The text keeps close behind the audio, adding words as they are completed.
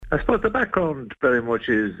I suppose the background very much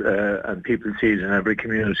is, and people see it in every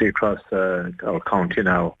community across our county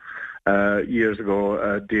now. Years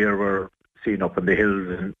ago, deer were seen up in the hills,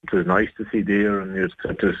 and it was nice to see deer, and it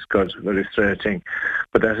just got very straighting.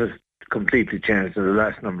 But that has completely changed in the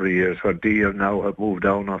last number of years, where deer now have moved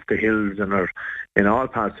down off the hills and are in all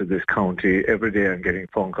parts of this county. Every day I'm getting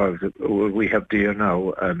phone calls that we have deer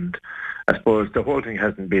now, and I suppose the whole thing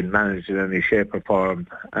hasn't been managed in any shape or form,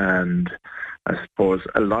 and I suppose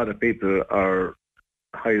a lot of people are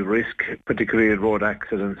high risk, particularly in road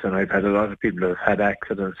accidents, and I've had a lot of people who have had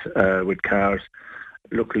accidents with cars.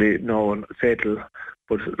 Luckily, no one fatal,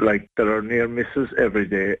 but there are near misses every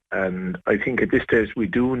day, and I think at this stage we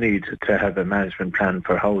do need to have a management plan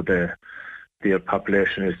for how the deer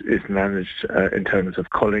population is managed in terms of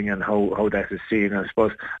culling and how that is seen. I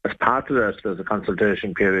suppose as part of that, there's a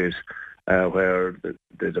consultation period where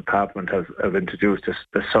the department have introduced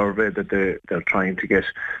a survey that they're trying to get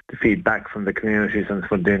the feedback from the communities and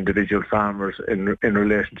from the individual farmers in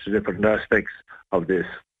relation to different aspects of this.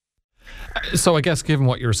 So I guess given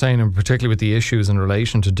what you're saying, and particularly with the issues in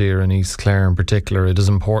relation to deer in East Clare in particular, it is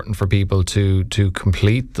important for people to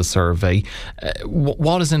complete the survey.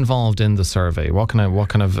 What is involved in the survey? What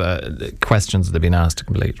kind of questions have they been asked to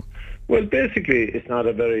complete? Well, basically, it's not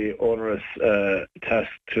a very onerous task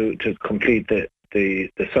to complete the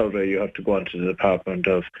survey. You have to go onto the Department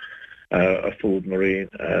of Food, Marine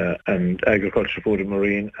and Agriculture, Food and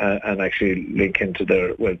Marine, and actually link into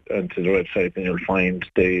their website, and you'll find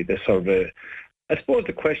the survey. I suppose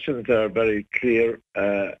the questions are very clear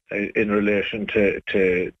in relation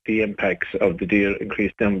to the impacts of the deer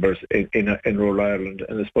increased numbers in rural Ireland,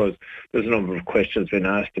 and I suppose there's a number of questions being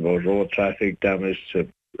asked about road traffic, damage to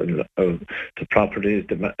properties,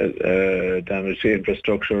 damage to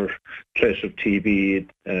infrastructure, threat of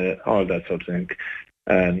TB, all that sort of thing.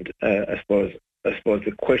 And I suppose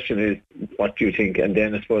the question is, what do you think? And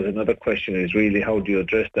then I suppose another question is really, how do you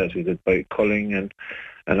address that? Is it by culling and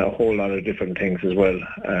a whole lot of different things as well?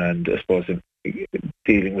 And I suppose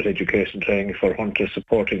dealing with education training for hunters,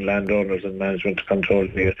 supporting landowners and management control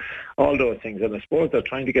here, all those things. And I suppose they're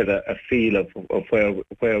trying to get a feel of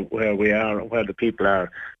where we are and where the people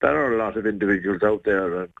are. There are a lot of individuals out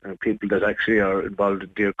there, people that actually are involved in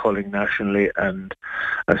deer culling nationally. And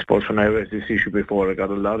I suppose when I raised this issue before, I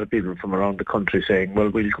got a lot of people from around the country saying, well,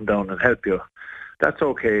 we'll come down and help you. That's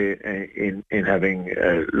okay in having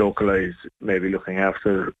localised, maybe looking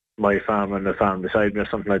after my farm and the farm beside me or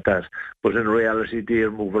something like that. But in reality,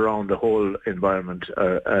 deer move around the whole environment.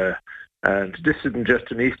 And this isn't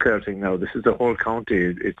just an East Clare thing now. This is the whole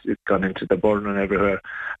county. It's gone into the Burren and everywhere.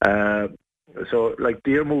 So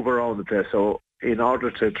deer move around the place. So in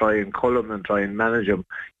order to try and cull them and try and manage them,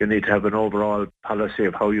 you need to have an overall policy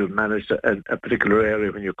of how you manage a particular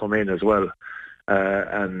area when you come in as well.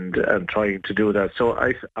 And trying to do that. So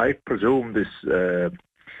I presume this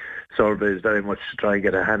survey is very much to try and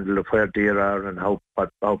get a handle of where deer are and how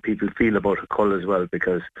people feel about a cull as well,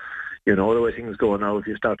 because the way things go now, if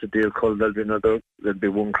you start a deer cull, there'll be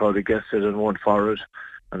one crowd against it and one for it.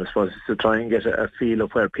 And I suppose it's to try and get a feel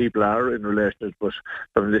of where people are in relation to it. But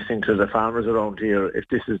from listening to the farmers around here, if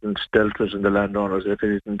this isn't dealt with, and the landowners, if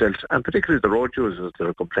it isn't dealt, and particularly the road users that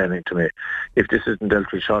are complaining to me, if this isn't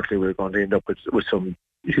dealt with shortly, we're going to end up with some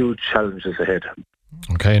huge challenges ahead.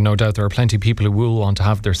 Okay, no doubt there are plenty of people who will want to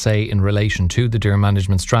have their say in relation to the deer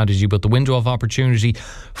management strategy, but the window of opportunity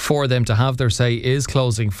for them to have their say is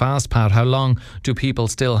closing fast. Pat, how long do people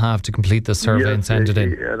still have to complete the survey and send it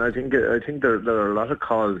in? And I think there are a lot of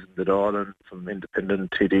calls in the door and from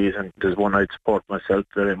independent TDs, and there's one I'd support myself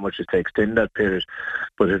very much, is to extend that period.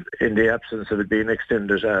 But in the absence of it being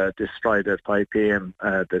extended, this Friday at 5 p.m,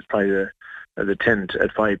 this Friday the 10th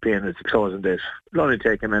at 5 p.m. is the closing date. It'll only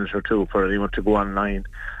take a minute or two for anyone to go online,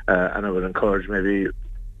 and I would encourage maybe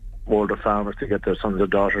older farmers to get their sons or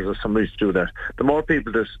daughters or somebody to do that. The more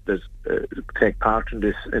people that take part in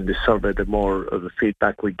this survey, the more of the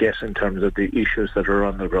feedback we get in terms of the issues that are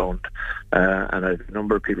on the ground. And I have a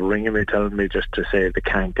number of people ringing me, telling me just to say they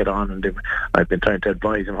can't get on, and I've been trying to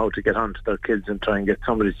advise them how to get on to their kids and try and get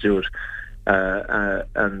somebody to do it.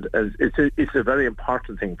 And it's a very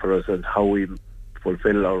important thing for us and how we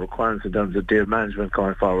fulfil our requirements in terms of deer management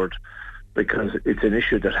going forward, because it's an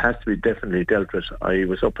issue that has to be definitely dealt with. I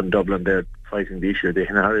was up in Dublin there fighting the issue of the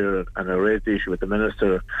hen harrier, and I raised the issue with the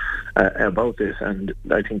minister about this, and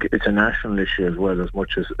I think it's a national issue as well as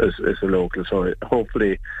much as a local. So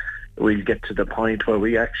hopefully we'll get to the point where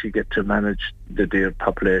we actually get to manage the deer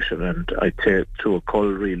population, and I'd say through a cull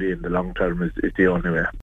really in the long term is the only way.